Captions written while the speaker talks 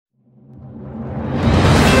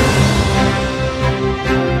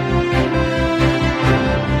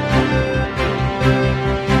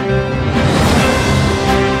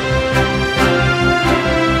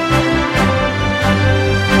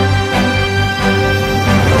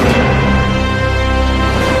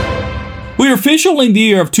officially in the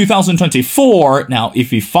year of 2024. Now,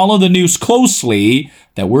 if you follow the news closely,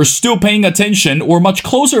 that we're still paying attention or much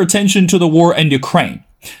closer attention to the war in Ukraine.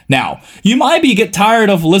 Now, you might get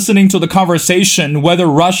tired of listening to the conversation whether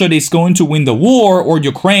Russia is going to win the war or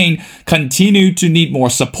Ukraine continue to need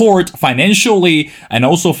more support financially and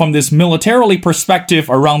also from this militarily perspective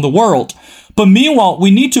around the world. But meanwhile,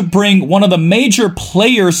 we need to bring one of the major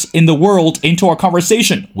players in the world into our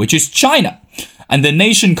conversation, which is China. And the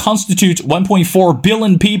nation constitutes 1.4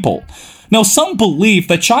 billion people. Now, some believe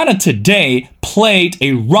that China today played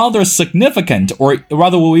a rather significant, or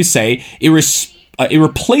rather what we say,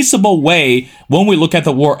 irreplaceable way when we look at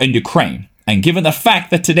the war in Ukraine. And given the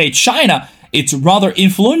fact that today China, it's rather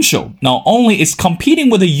influential, not only is competing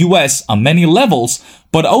with the US on many levels,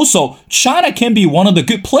 but also China can be one of the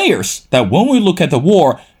good players that when we look at the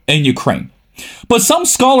war in Ukraine. But some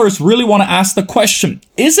scholars really want to ask the question,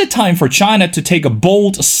 is it time for China to take a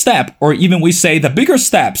bold step, or even we say the bigger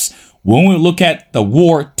steps, when we look at the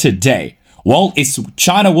war today? Well, is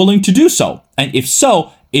China willing to do so? And if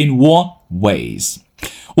so, in what ways?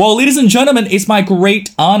 Well, ladies and gentlemen, it's my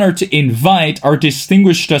great honor to invite our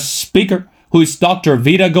distinguished speaker, who is Dr.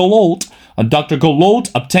 Vita Golod. Dr.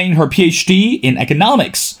 Golod obtained her PhD in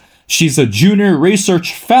economics. She's a junior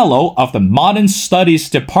research fellow of the Modern Studies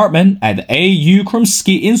Department at the AU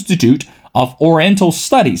Krymskyi Institute of Oriental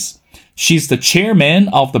Studies. She's the chairman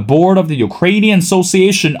of the board of the Ukrainian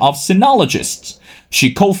Association of Sinologists.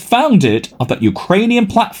 She co-founded of the Ukrainian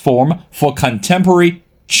Platform for Contemporary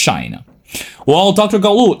China. Well, Dr.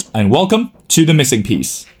 Golod, and welcome to The Missing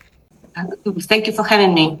Piece. Thank you for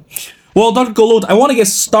having me. Well, Dr. Golod, I want to get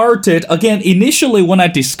started again. Initially, when I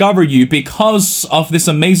discovered you, because of this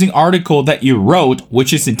amazing article that you wrote,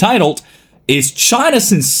 which is entitled, "Is China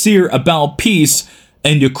Sincere About Peace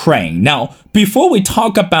in Ukraine?" Now, before we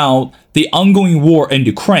talk about the ongoing war in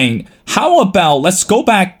Ukraine, how about let's go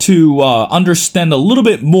back to understand a little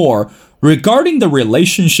bit more regarding the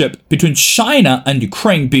relationship between China and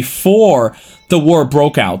Ukraine before the war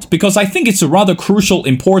broke out, because I think it's rather crucial,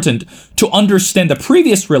 important to understand the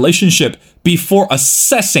previous relationship before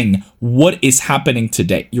assessing what is happening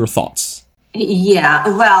today. Your thoughts? Yeah,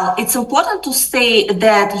 well, it's important to say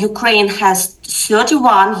that Ukraine has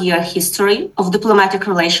 31-year history of diplomatic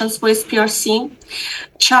relations with PRC.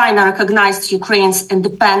 China recognized Ukraine's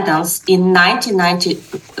independence in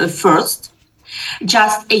 1991.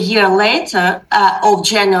 Just a year later, of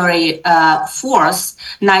January 4th,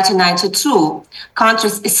 1992,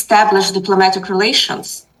 countries established diplomatic relations.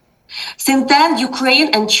 Since then, Ukraine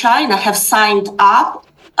and China have signed up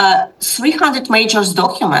 300 major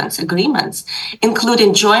documents, agreements, including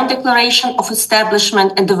joint declaration of establishment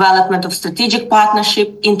and development of strategic partnership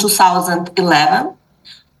in 2011,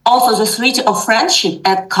 also the Treaty of Friendship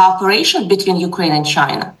and Cooperation between Ukraine and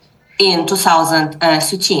China in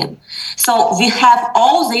 2013. So we have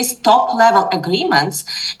all these top-level agreements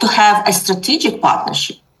to have a strategic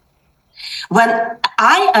partnership. When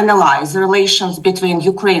I analyze the relations between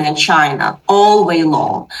Ukraine and China all way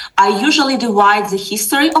long, I usually divide the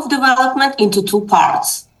history of development into two parts: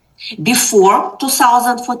 before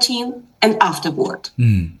 2014 and afterward.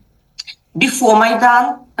 Before Maidan,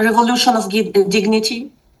 Revolution of Dignity,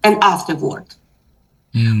 and afterward.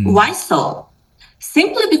 Why so?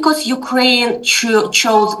 Simply because Ukraine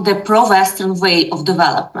chose the pro-Western way of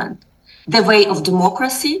development. The way of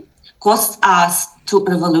democracy cost us two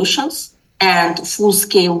revolutions and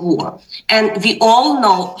full-scale war. And we all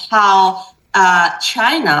know how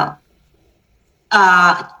China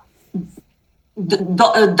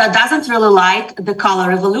doesn't really like the color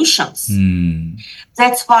revolutions.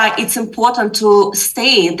 That's why it's important to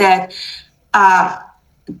say that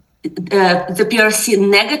the PRC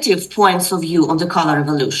negative points of view on the color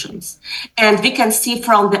revolutions. And we can see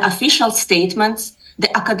from the official statements,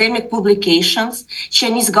 the academic publications,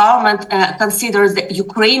 Chinese government considers the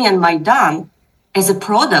Ukrainian Maidan as a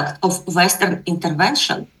product of Western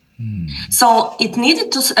intervention. So it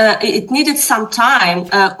needed some time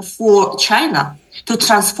for China to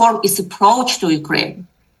transform its approach to Ukraine.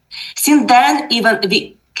 Since then, even we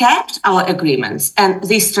kept our agreements and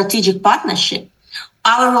this strategic partnership.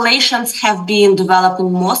 Our relations have been developing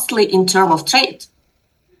mostly in terms of trade.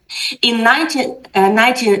 In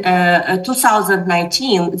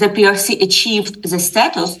 2019, the PRC achieved the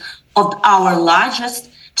status of our largest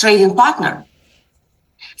trading partner.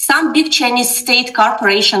 Some big Chinese state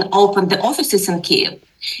corporations opened the offices in Kyiv.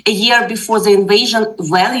 A year before the invasion,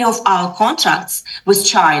 value of our contracts with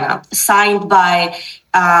China, signed by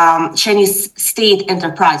Chinese state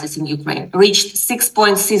enterprises in Ukraine, reached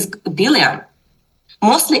 6.6 billion,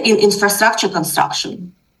 mostly in infrastructure construction.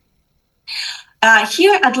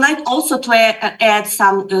 Here, I'd like also to add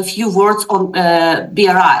a few words on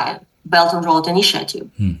BRI, Belt and Road Initiative.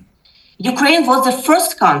 Ukraine was the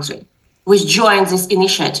first country which joined this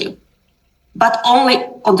initiative, but only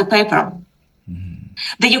on the paper.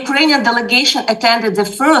 The Ukrainian delegation attended the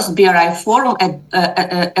first BRI forum at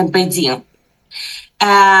Beijing,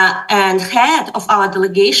 and head of our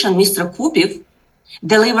delegation, Mr. Kubiv,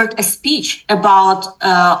 delivered a speech about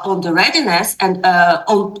on the readiness and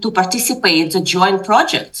to participate in the joint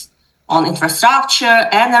projects on infrastructure,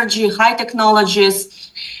 energy, high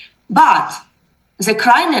technologies. But the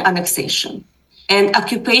Crimea annexation and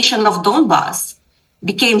occupation of Donbass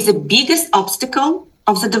became the biggest obstacle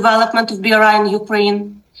of the development of BRI in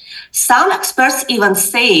Ukraine. Some experts even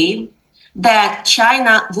say that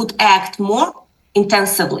China would act more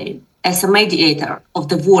intensively as a mediator of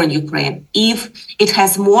the war in Ukraine if it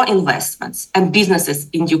has more investments and businesses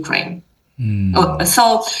in Ukraine.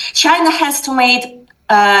 So China has to make,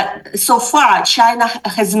 so far, China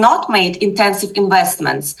has not made intensive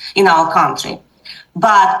investments in our country.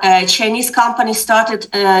 But Chinese companies started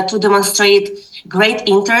to demonstrate great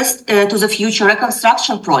interest to the future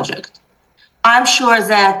reconstruction project. I'm sure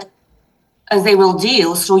that they will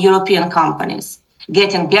deal through European companies,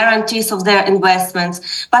 getting guarantees of their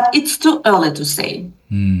investments, but it's too early to say.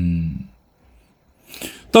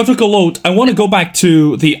 Dr. Golod, I want to go back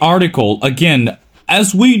to the article again.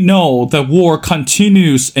 As we know, the war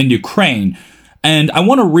continues in Ukraine, and I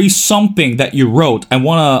want to read something that you wrote. I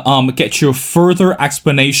want to get your further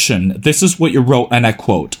explanation. This is what you wrote, and I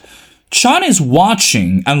quote, "China is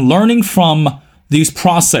watching and learning from these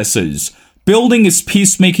processes, building its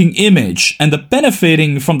peacemaking image and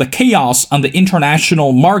benefiting from the chaos on the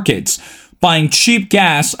international markets, buying cheap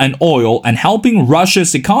gas and oil and helping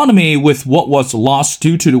Russia's economy with what was lost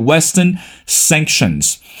due to the Western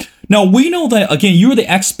sanctions." Now, we know that, again, you're the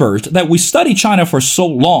expert, that we study China for so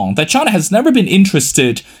long, that China has never been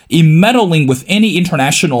interested in meddling with any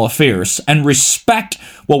international affairs and respect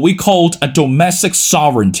what we called a domestic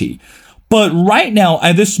sovereignty. But right now,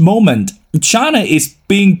 at this moment, China is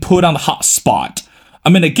being put on the hot spot. I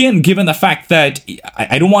mean, again, given the fact that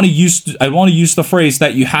I don't want to use the phrase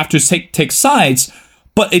that you have to take sides,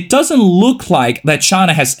 but it doesn't look like that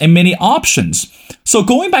China has many options. So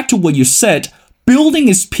going back to what you said, building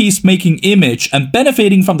its peacemaking image and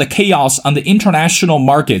benefiting from the chaos on the international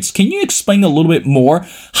markets. Can you explain a little bit more?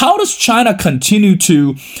 How does China continue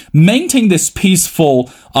to maintain this peaceful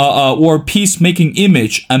or peacemaking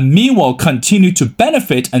image and meanwhile continue to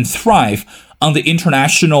benefit and thrive on the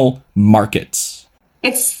international markets?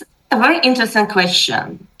 It's a very interesting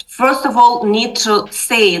question. First of all, need to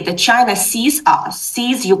say that China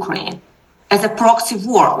sees Ukraine as a proxy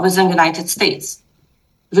war with the United States.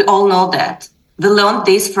 We all know that. We learned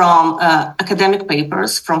this from academic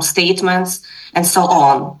papers, from statements, and so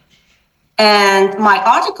on. And my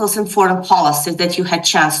articles in foreign policy that you had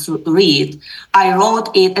chance to read, I wrote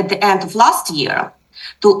it at the end of last year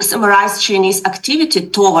to summarize Chinese activity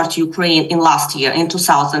toward Ukraine in last year, in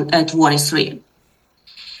 2023.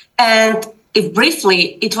 And if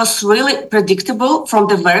briefly, it was really predictable from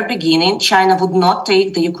the very beginning, China would not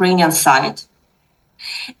take the Ukrainian side.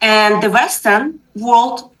 And the Western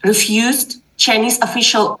world refused Chinese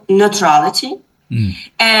official neutrality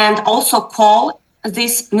and also call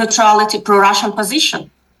this neutrality pro-Russian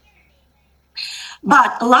position.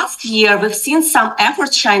 But last year, we've seen some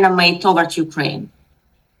efforts China made toward Ukraine.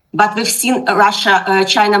 But we've seen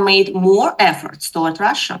China made more efforts toward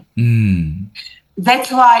Russia.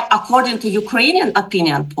 That's why, according to Ukrainian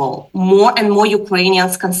opinion poll, more and more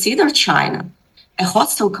Ukrainians consider China a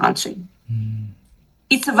hostile country.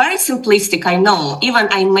 It's very simplistic, I know. Even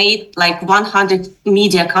I made like 100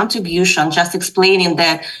 media contribution just explaining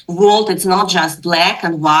that world is not just black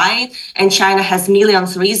and white, and China has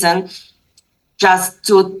millions reasons just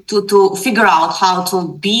to figure out how to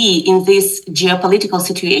be in this geopolitical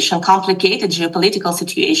situation, complicated geopolitical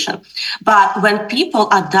situation. But when people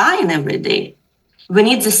are dying every day, we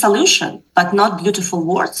need the solution, but not beautiful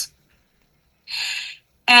words.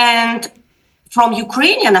 And from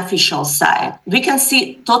Ukrainian official side, we can see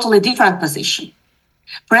totally different position.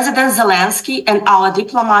 President Zelenskyy and our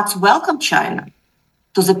diplomats welcome China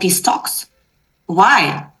to the peace talks.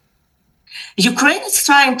 Why? Ukraine is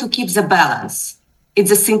trying to keep the balance.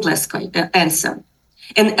 It's the simplest answer.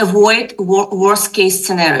 And avoid worst case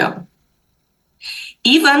scenario.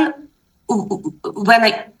 Even when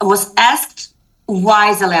I was asked why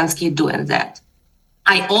Zelenskyy doing that,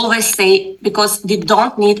 I always say because we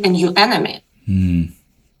don't need a new enemy.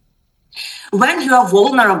 When you are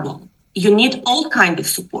vulnerable, you need all kinds of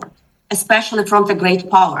support, especially from the great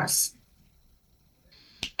powers.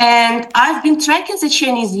 And I've been tracking the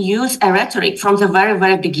Chinese news and rhetoric from the very,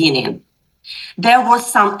 very beginning. There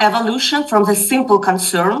was some evolution from the simple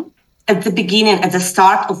concern at the beginning, at the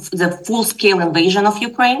start of the full-scale invasion of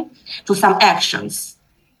Ukraine, to some actions.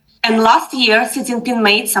 And last year, Xi Jinping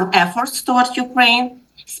made some efforts toward Ukraine,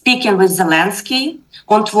 speaking with Zelenskyy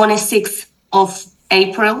on 26th of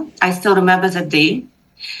April, I still remember the day,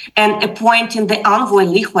 and appointing the envoy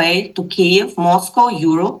Lihui to Kiev, Moscow,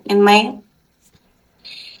 Europe in May.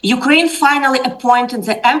 Ukraine finally appointed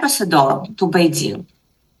the ambassador to Beijing.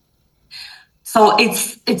 So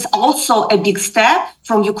it's also a big step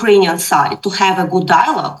from Ukrainian side to have a good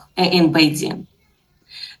dialogue in Beijing.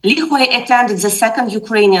 Lihui attended the second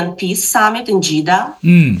Ukrainian Peace Summit in Jeddah,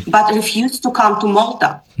 but refused to come to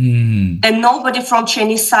Malta. And nobody from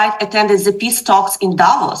Chinese side attended the peace talks in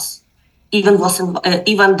Davos, even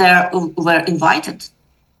there were invited.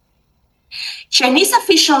 Chinese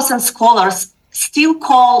officials and scholars still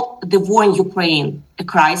call the war in Ukraine a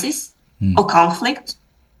crisis or conflict.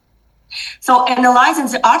 So analyzing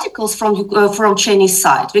the articles from Chinese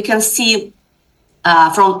side, we can see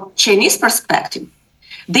from Chinese perspective,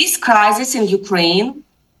 this crisis in Ukraine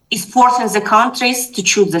is forcing the countries to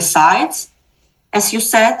choose the sides, as you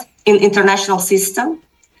said, in international system.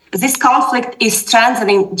 This conflict is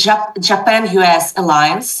strengthening Japan-US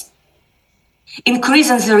alliance,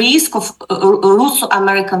 increasing the risk of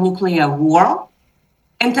Russo-American nuclear war,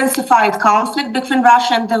 intensified conflict between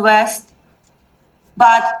Russia and the West,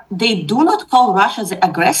 but they do not call Russia the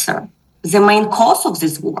aggressor, the main cause of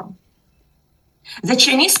this war. The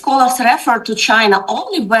Chinese scholars refer to China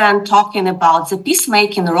only when talking about the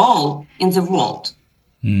peacemaking role in the world.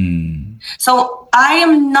 So I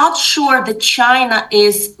am not sure that China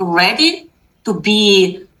is ready to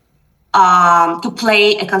be to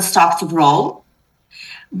play a constructive role.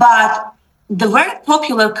 But the very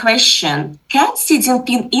popular question, can Xi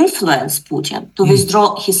Jinping influence Putin to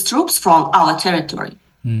withdraw his troops from our territory?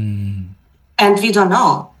 And we don't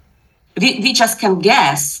know. We just can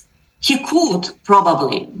guess. He could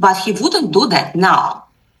probably, but he wouldn't do that now.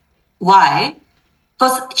 Why?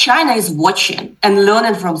 Because China is watching and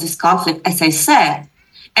learning from this conflict, as I said.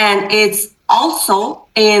 And it's also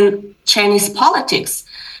in Chinese politics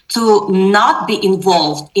to not be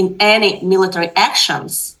involved in any military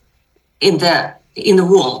actions in the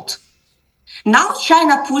world. Now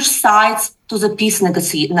China pushed sides to the peace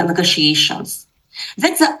negotiations.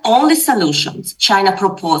 That's the only solution China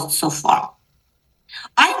proposed so far.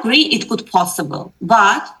 I agree it could possible,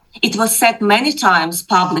 but it was said many times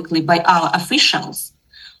publicly by our officials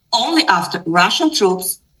only after Russian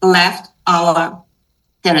troops left our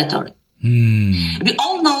territory. We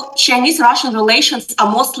all know Chinese-Russian relations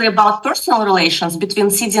are mostly about personal relations between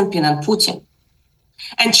Xi Jinping and Putin.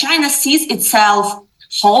 And China sees itself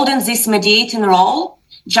holding this mediating role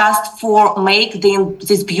just for making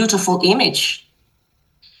this beautiful image.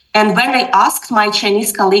 And when I asked my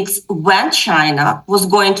Chinese colleagues when China was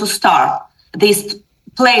going to start this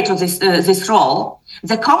role,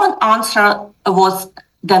 the common answer was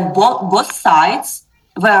that both sides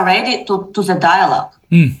were ready to the dialogue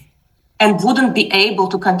and wouldn't be able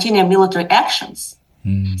to continue military actions.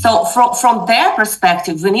 So from their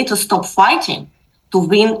perspective, we need to stop fighting to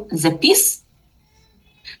win the peace.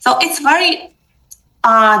 So it's very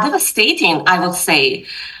devastating, I would say.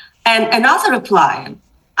 And another reply,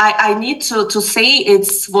 I need to say it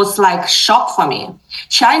was like shock for me.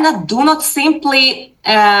 China do not simply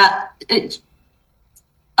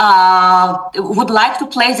would like to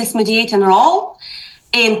play this mediating role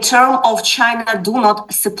in terms of China do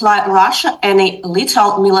not supply Russia any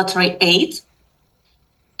lethal military aid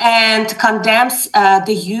and condemns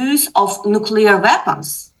the use of nuclear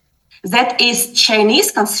weapons. That is Chinese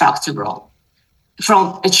constructive role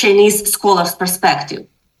from a Chinese scholar's perspective.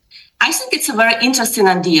 I think it's a very interesting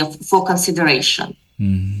idea for consideration.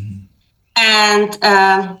 And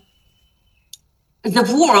the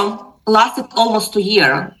war lasted almost a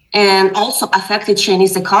year and also affected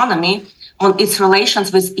Chinese economy on its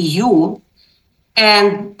relations with EU.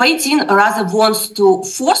 And Beijing rather wants to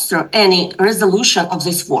foster any resolution of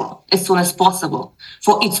this war as soon as possible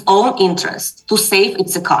for its own interest, to save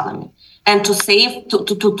its economy and to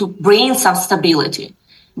bring some stability,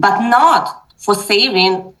 but not for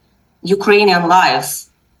saving Ukrainian lives.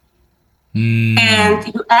 And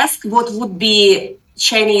you ask what would be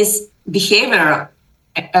Chinese behavior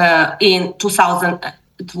in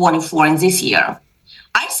 2024, in this year.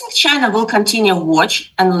 I think China will continue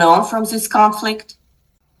watch and learn from this conflict.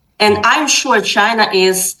 And I'm sure China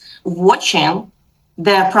is watching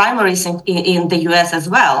the primaries in the US as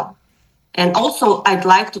well. And also, I'd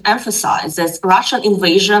like to emphasize that Russian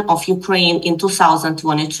invasion of Ukraine in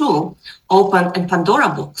 2022 opened a Pandora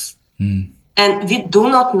box. And we do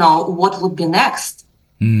not know what would be next.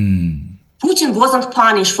 Putin wasn't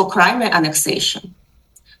punished for Crimea annexation,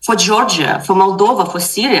 for Georgia, for Moldova, for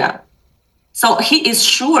Syria. So he is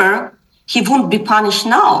sure he won't be punished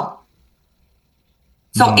now.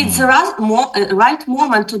 So it's the right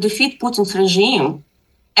moment to defeat Putin's regime.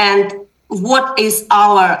 And what is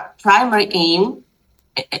our primary aim?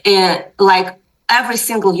 Like every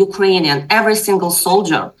single Ukrainian, every single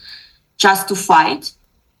soldier, just to fight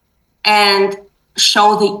and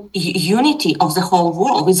show the unity of the whole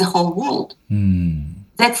world, with the whole world.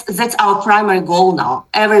 That's our primary goal now.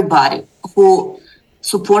 Everybody who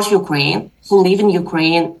supports Ukraine, who live in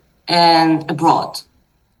Ukraine and abroad.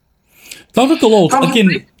 Dr. Golod,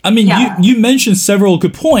 again, you mentioned several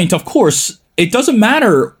good points. Of course, it doesn't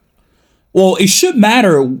matter. Well, it should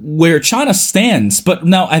matter where China stands. But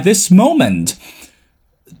now at this moment,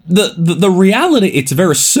 the reality, it's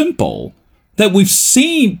very simple. That we've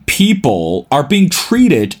seen people are being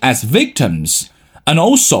treated as victims, and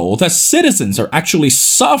also that citizens are actually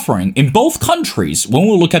suffering in both countries when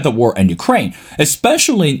we look at the war in Ukraine,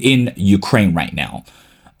 especially in Ukraine right now.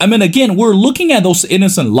 I mean, again, we're looking at those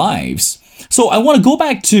innocent lives. So I want to go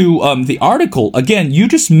back to the article. Again, you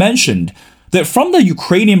just mentioned that from the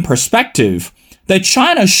Ukrainian perspective, that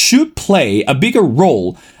China should play a bigger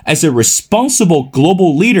role as a responsible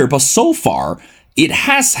global leader, but so far, it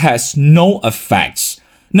has no effects.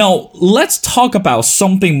 Now, let's talk about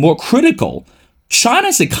something more critical.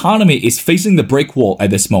 China's economy is facing the brick wall at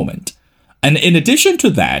this moment. And in addition to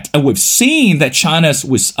that, we've seen that China's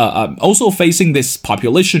was also facing this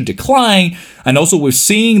population decline, and also we're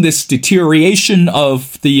seeing this deterioration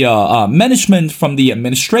of the management from the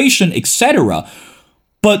administration, etc.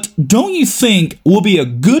 But don't you think will be a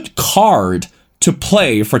good card to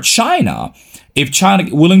play for China if China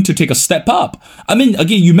is willing to take a step up? I mean,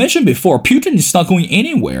 again, you mentioned before, Putin is not going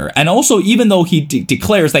anywhere. And also, even though he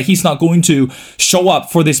declares that he's not going to show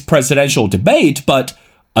up for this presidential debate, but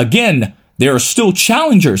again, there are still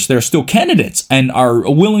challengers, there are still candidates, and are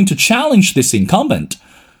willing to challenge this incumbent.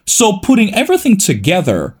 So putting everything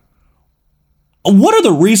together, what are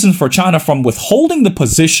the reasons for China from withholding the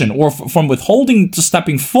position or from withholding to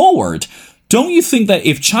stepping forward? Don't you think that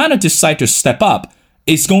if China decides to step up,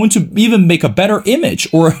 it's going to even make a better image,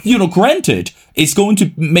 or, granted, it's going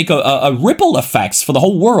to make a ripple effects for the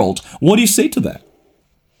whole world? What do you say to that?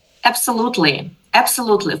 Absolutely.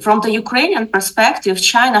 Absolutely. From the Ukrainian perspective,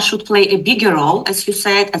 China should play a bigger role, as you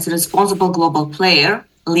said, as a responsible global player,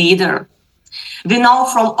 leader. We know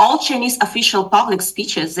from all Chinese official public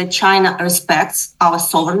speeches that China respects our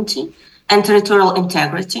sovereignty and territorial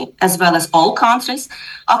integrity, as well as all countries.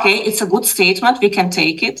 Okay, it's a good statement. We can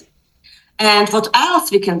take it. And what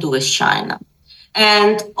else we can do with China?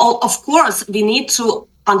 And of course, we need to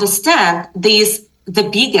understand the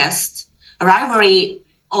biggest rivalry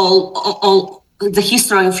all the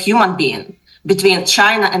history of human being between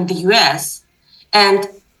China and the US. And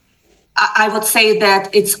I would say that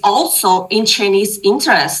it's also in Chinese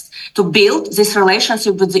interest to build this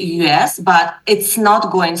relationship with the US, but it's not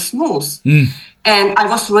going smooth. And I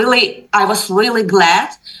was really glad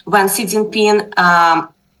when Xi Jinping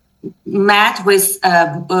met with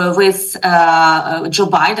Joe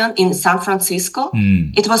Biden in San Francisco.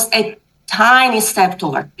 It was a tiny step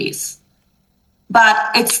toward peace. But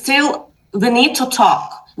it's still, we need to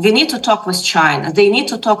talk. We need to talk with China. They need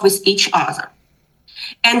to talk with each other.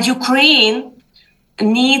 And Ukraine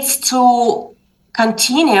needs to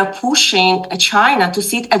continue pushing China to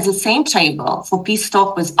sit at the same table for peace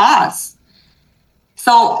talk with us.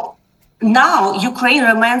 So now Ukraine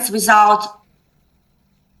remains without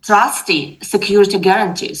trusty security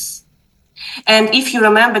guarantees. And if you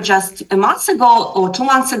remember, just a month ago or 2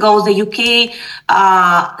 months ago, the UK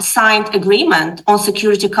signed agreement on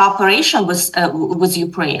security cooperation with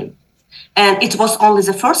Ukraine. And it was only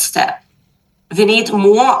the first step. We need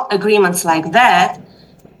more agreements like that.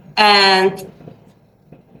 And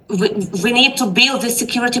we need to build this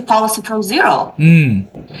security policy from zero.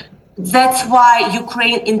 That's why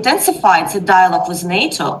Ukraine intensified the dialogue with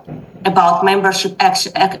NATO about membership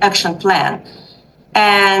action plan.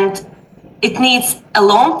 And it needs a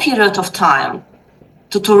long period of time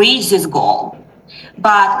to reach this goal.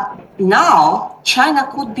 But now China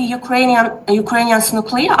could be Ukrainian's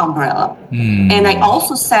nuclear umbrella. And I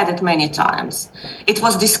also said it many times. It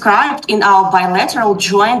was described in our bilateral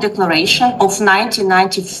joint declaration of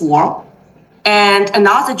 1994 and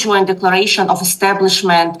another joint declaration of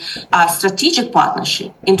establishment strategic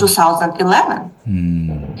partnership in 2011.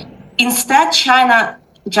 Instead, China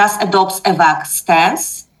just adopts a vague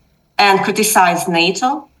stance and criticizes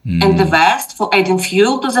NATO and the West for adding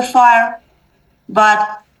fuel to the fire.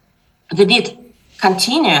 But we need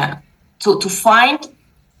continue to find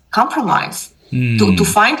compromise, to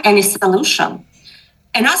find any solution.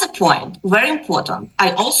 Another point, very important,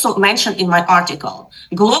 I also mentioned in my article,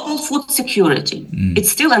 global food security.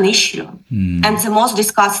 It's still an issue. And the most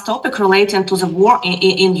discussed topic relating to the war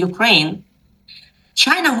in Ukraine.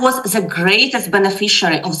 China was the greatest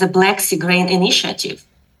beneficiary of the Black Sea Grain Initiative,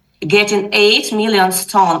 getting 8 million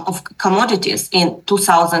tons of commodities in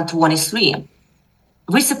 2023.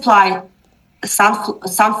 We supply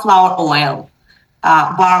sunflower oil,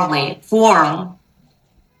 barley, corn.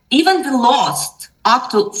 Even we lost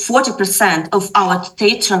up to 40% of our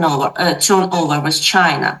trade turnover with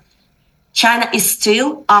China. China is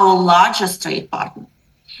still our largest trade partner.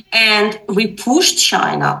 And we pushed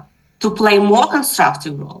China to play a more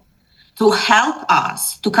constructive role, to help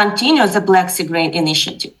us to continue the Black Sea Grain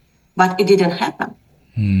Initiative. But it didn't happen.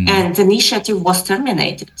 And the initiative was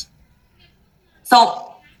terminated.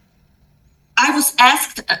 So I was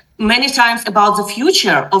asked many times about the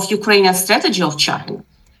future of Ukrainian strategy of China,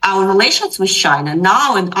 our relations with China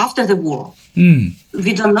now and after the war.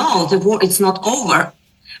 We don't know. The war is not over.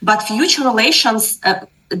 But future relations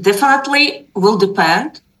definitely will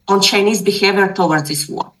depend on Chinese behavior towards this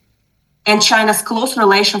war and China's close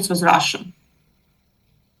relations with Russia.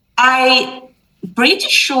 I'm pretty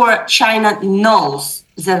sure China knows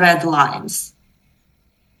the red lines.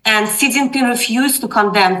 And Xi Jinping refused to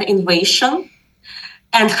condemn the invasion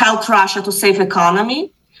and help Russia to save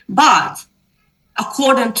economy. But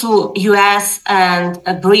according to US and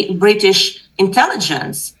British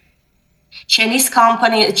intelligence, Chinese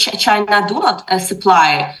China do not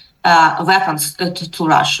supply weapons to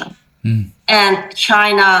Russia. And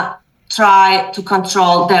China try to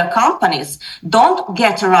control their companies, don't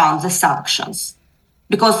get around the sanctions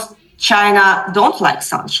because China don't like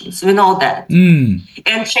sanctions. We know that.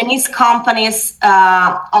 And Chinese companies,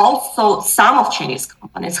 also some of Chinese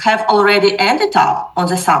companies have already ended up on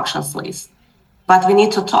the sanctions list. But we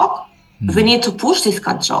need to talk. We need to push this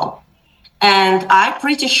control. And I'm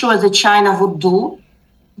pretty sure that China would do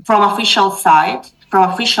from official side, from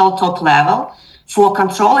official top level, for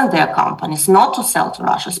controlling their companies, not to sell to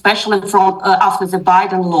Russia, especially from after the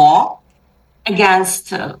Biden law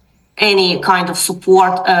against any kind of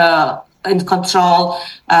support and control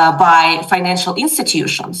by financial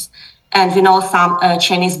institutions. And we know some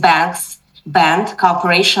Chinese banks banned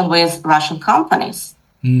cooperation with Russian companies.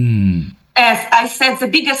 As I said, the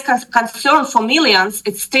biggest concern for millions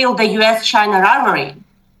is still the US-China rivalry.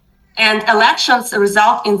 And elections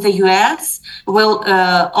result in the US will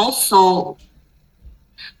also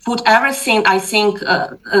put everything, I think,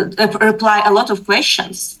 reply a lot of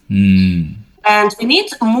questions. And we need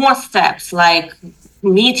more steps like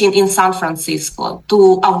meeting in San Francisco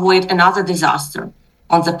to avoid another disaster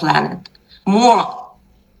on the planet. More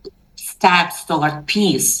steps toward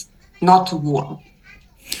peace, not war.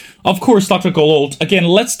 Of course, Dr. Golod. Again,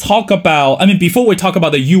 let's talk about, before we talk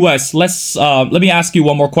about the U.S., let me ask you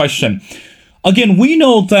one more question. Again, we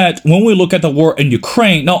know that when we look at the war in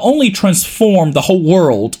Ukraine, not only transformed the whole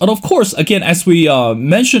world, but of course, again, as we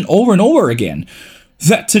mentioned over and over again,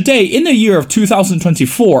 that today, in the year of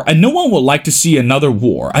 2024, and no one would like to see another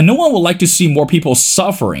war, and no one would like to see more people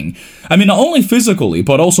suffering. Not only physically,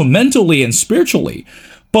 but also mentally and spiritually.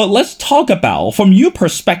 But let's talk about, from your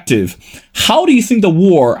perspective, how do you think the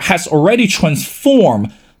war has already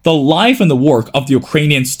transformed the life and the work of the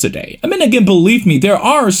Ukrainians today? Again, believe me, there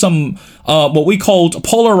are some what we called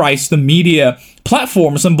polarized media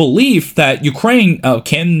platforms and belief that Ukraine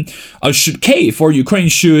should cave, or Ukraine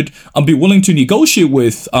should be willing to negotiate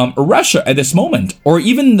with Russia at this moment, or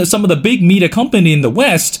even some of the big media companies in the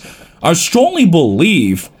West are strongly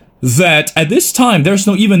believe that at this time there's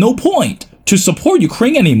even no point to support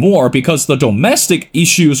Ukraine anymore because the domestic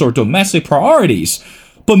issues or domestic priorities.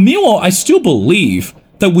 But meanwhile, I still believe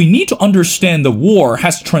that we need to understand the war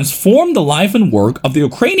has transformed the life and work of the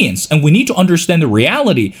Ukrainians, and we need to understand the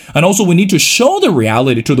reality, and also we need to show the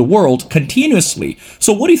reality to the world continuously.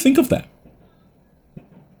 So what do you think of that?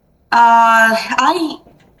 I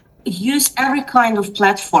use every kind of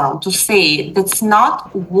platform to say that's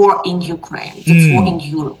not war in Ukraine, that's war in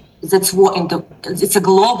Europe, that's war it's a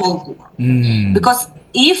global war. Because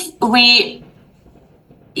if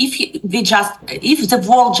the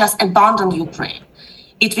world just abandoned Ukraine,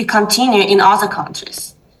 it will continue in other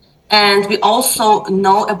countries. And we also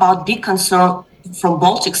know about big concern from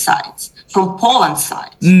Baltic sides, from Poland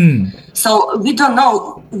side. So we don't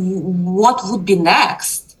know what would be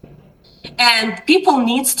next. And people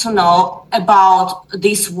need to know about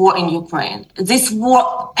this war in Ukraine. This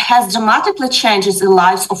war has dramatically changed the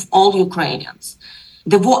lives of all Ukrainians.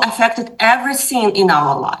 The war affected everything in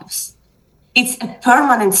our lives. It's a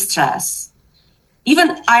permanent stress. Even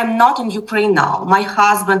I'm not in Ukraine now. My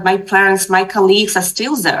husband, my parents, my colleagues are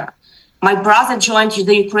still there. My brother joined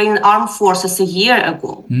the Ukrainian armed forces a year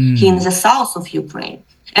ago. He in the south of Ukraine.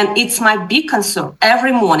 And it's my big concern.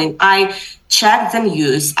 Every morning I check the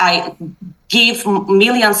news. I give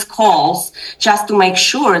millions calls just to make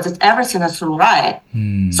sure that everything is all right.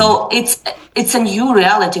 So it's a new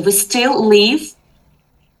reality. We still live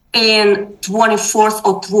in 24th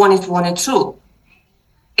or 2022.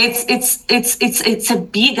 It's a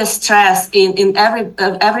bigger stress in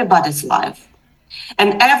everybody's life. And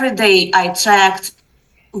every day I tracked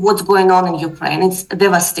what's going on in Ukraine. It's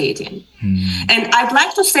devastating. And I'd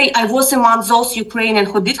like to say I was among those Ukrainians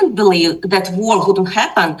who didn't believe that war would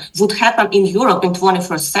happen in Europe in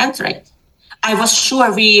 21st century. I was sure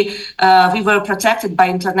we were protected by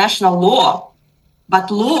international law, but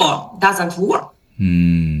law doesn't work.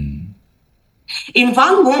 In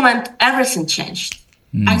one moment, everything changed.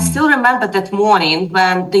 I still remember that morning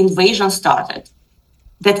when the invasion started.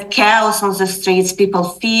 That chaos on the streets, people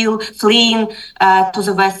fleeing to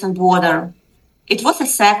the western border. It was a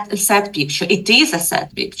sad picture. It is a sad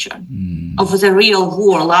picture of the real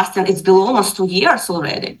war lasting. It's been almost 2 years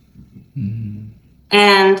already.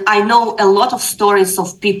 And I know a lot of stories of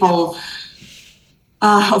people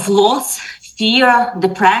of loss, fear,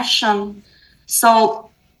 depression. So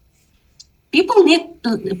people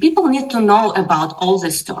need to know about all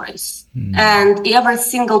these stories. And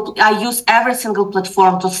I use every single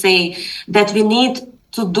platform to say that we need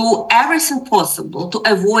to do everything possible to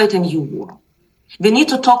avoid a new war. We need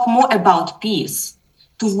to talk more about peace,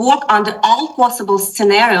 to work under all possible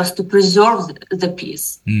scenarios to preserve the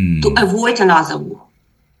peace, to avoid another war.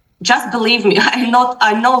 Just believe me,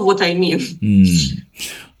 I know what I mean.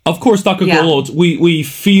 Of course, Dr. Golod, we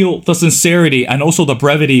feel the sincerity and also the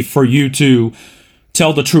brevity for you to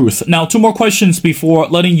tell the truth. Now, 2 more questions before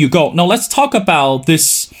letting you go. Now, let's talk about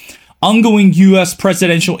this ongoing U.S.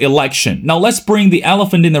 presidential election. Now, let's bring the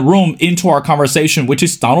elephant in the room into our conversation, which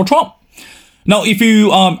is Donald Trump. Now, if you,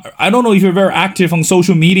 I don't know if you're very active on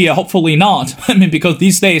social media, hopefully not. I mean, because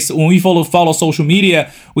these days, when we follow social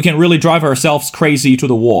media, we can really drive ourselves crazy to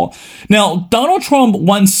the wall. Now, Donald Trump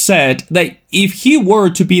once said that if he were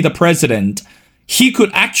to be the president, he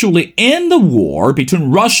could actually end the war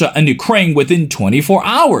between Russia and Ukraine within 24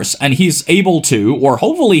 hours. And he's able to, or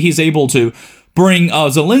hopefully he's able to, bring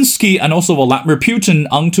Zelenskyy and also Vladimir Putin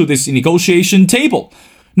onto this negotiation table.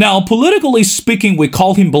 Now, politically speaking, we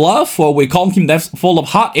call him bluff, or we call him that's full of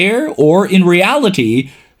hot air, or in reality,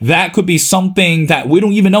 that could be something that we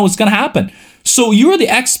don't even know is going to happen. So you're the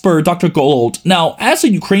expert, Dr. Golod. Now, as a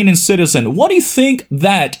Ukrainian citizen, what do you think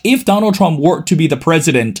that if Donald Trump were to be the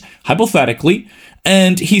president, hypothetically,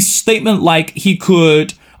 and his statement like he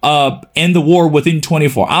could end the war within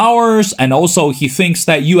 24 hours, and also he thinks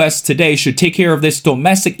that U.S. today should take care of these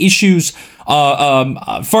domestic issues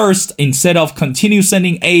first instead of continue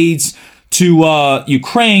sending aids to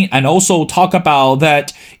Ukraine, and also talk about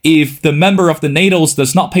that if the member of the NATO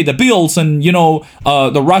does not pay the bills, and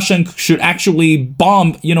the Russian should actually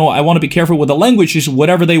bomb. I want to be careful with the language, is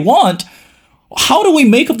whatever they want. How do we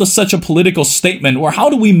make up to such a political statement, or how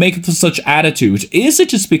do we make up to such attitude? Is it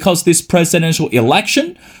just because this presidential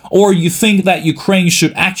election, or you think that Ukraine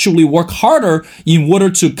should actually work harder in order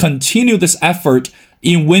to continue this effort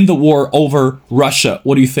in win the war over Russia?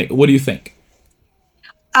 What do you think?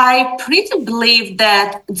 I pretty believe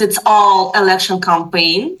that it's all election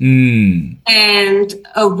campaign, and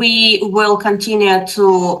we will continue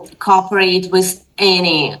to cooperate with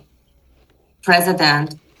any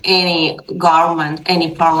president, any government,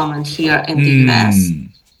 any parliament here in the US.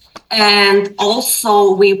 And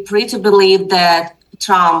also, we pretty believe that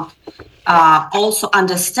Trump also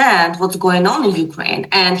understands what's going on in Ukraine,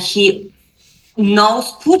 and he knows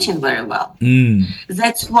Putin very well.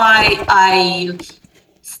 That's why I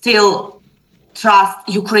still trust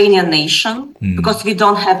Ukrainian nation, because we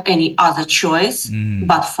don't have any other choice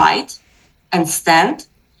but fight and stand.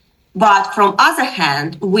 But from other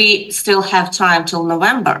hand, we still have time till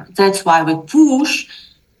November. That's why we push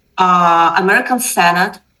American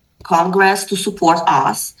Senate, Congress to support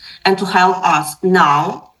us and to help us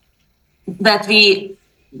now that we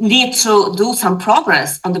need to do some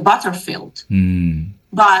progress on the battlefield.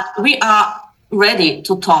 But we are ready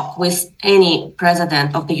to talk with any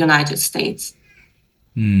president of the United States.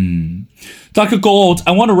 Dr. Golod,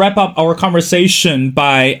 I want to wrap up our conversation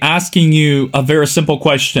by asking you a very simple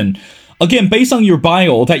question. again, based on your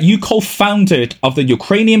bio, that you co-founded of the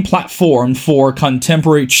Ukrainian Platform for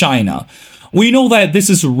Contemporary China. We know that this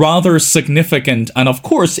is rather significant, and of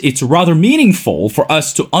course, it's rather meaningful for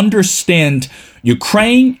us to understand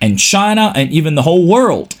Ukraine and China and even the whole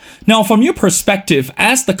world. Now, from your perspective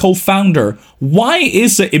as the co-founder, why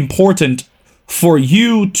is it important for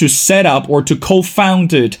you to set up or to co-found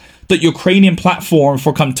the Ukrainian Platform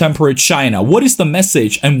for Contemporary China? What is the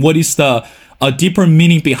message and what is the deeper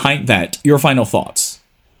meaning behind that? Your final thoughts.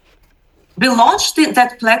 We launched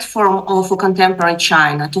that platform for Contemporary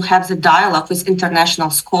China to have the dialogue with international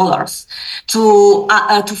scholars, to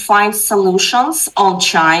find solutions on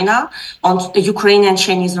China, on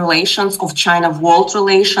Ukrainian-Chinese relations, of China-world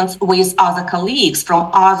relations with other colleagues from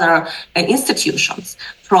other institutions,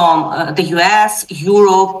 from the US,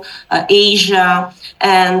 Europe, Asia,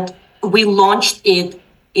 and we launched it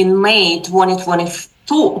in May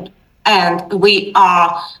 2022. And we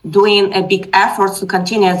are doing a big effort to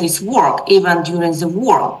continue this work even during the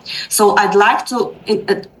war. So I'd like to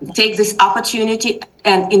take this opportunity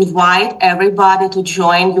and invite everybody to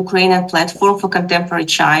join Ukrainian Platform for Contemporary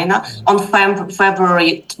China on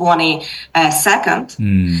February 22nd.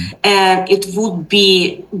 And it would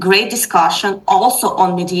be great discussion also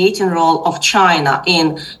on mediating role of China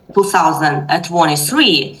in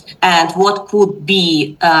 2023 and what could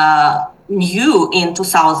be new in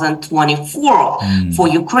 2024 for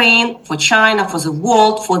Ukraine, for China, for the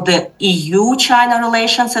world, for the EU-China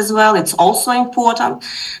relations as well. It's also important.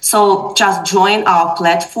 So just join our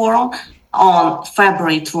platform on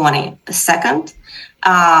February 22nd,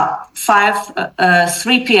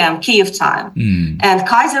 3 p.m. Kyiv time. And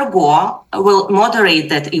Kaiser Go will moderate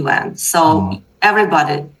that event. So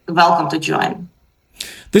everybody, welcome to join.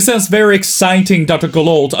 This sounds very exciting, Dr.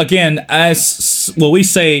 Golod. Again, as we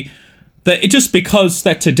say, that it's just because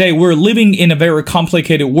that today we're living in a very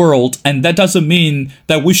complicated world, and that doesn't mean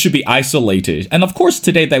that we should be isolated. And of course,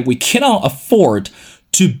 today that we cannot afford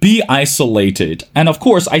to be isolated. And of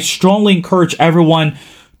course, I strongly encourage everyone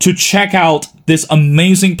to check out this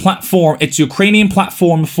amazing platform. It's Ukrainian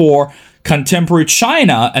Platform for Contemporary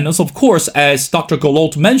China. And also, of course, as Dr.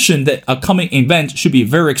 Golod mentioned, the upcoming event should be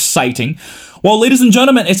very exciting. Well, ladies and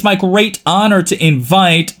gentlemen, it's my great honor to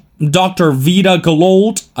invite Dr. Vita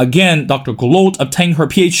Golod. Again, Dr. Golod obtained her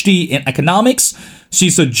PhD in economics.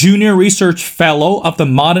 She's a junior research fellow of the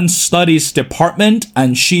Modern Studies Department,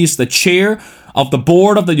 and she's the chair of the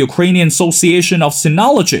board of the Ukrainian Association of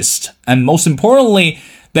Sinologists. And most importantly,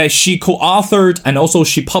 that she co-authored and also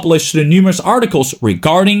she published numerous articles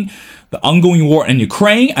regarding the ongoing war in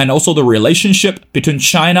Ukraine and also the relationship between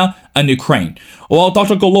China and Ukraine. Well,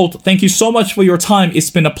 Dr. Golod, thank you so much for your time. It's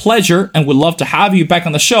been a pleasure, and we'd love to have you back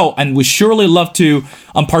on the show. And we surely love to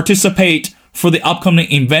participate for the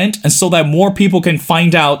upcoming event, and so that more people can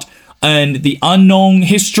find out and the unknown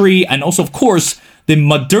history and also, of course, the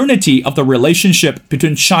modernity of the relationship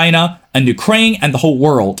between China and Ukraine and the whole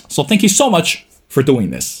world. So thank you so much for doing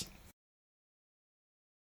this.